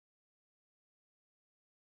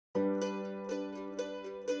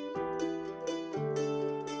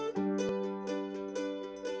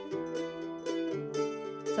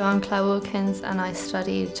So I'm Claire Wilkins and I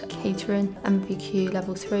studied catering, MVQ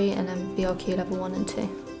level 3 and MVRQ level 1 and 2.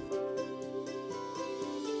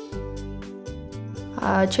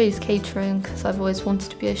 I chose catering because I've always wanted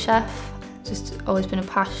to be a chef. Just always been a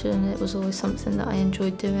passion. It was always something that I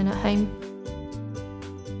enjoyed doing at home.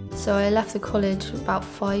 So I left the college about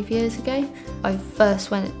 5 years ago. I first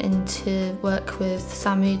went into work with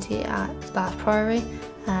Sam Moody at Bath Priory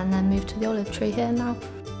and then moved to the Olive Tree here now.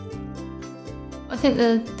 I think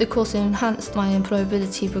the course enhanced my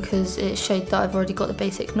employability because it showed that I've already got the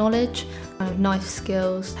basic knowledge, kind of knife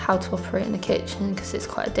skills, how to operate in the kitchen because it's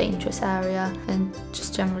quite a dangerous area, and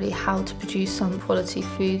just generally how to produce some quality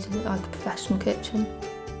food like a professional kitchen.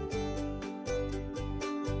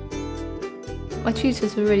 My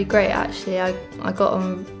tutors were really great actually. I got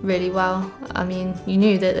on really well. I mean, you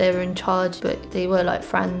knew that they were in charge, but they were like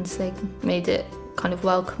friends. They made it kind of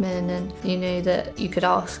welcoming, and you knew that you could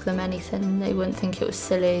ask them anything. They wouldn't think it was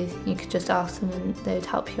silly. You could just ask them and they would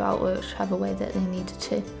help you out whichever way that they needed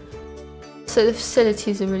to. So the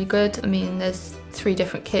facilities are really good. I mean, there's 3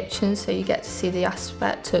 different kitchens, so you get to see the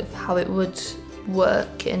aspect of how it would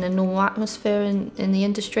work in a normal atmosphere in the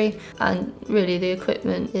industry, and really the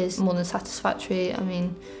equipment is more than satisfactory. I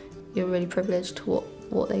mean, you're really privileged to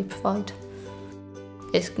what they provide.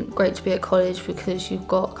 It's great to be at college because you've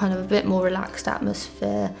got kind of a bit more relaxed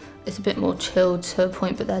atmosphere. It's a bit more chilled to a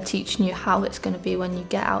point, but they're teaching you how it's going to be when you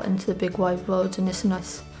get out into the big wide world, and it's a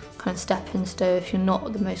nice kind of stepping stone if you're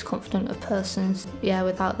not the most confident of persons. Yeah,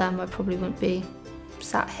 without them I probably wouldn't be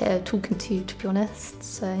sat here talking to you, to be honest,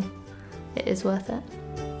 so it is worth it.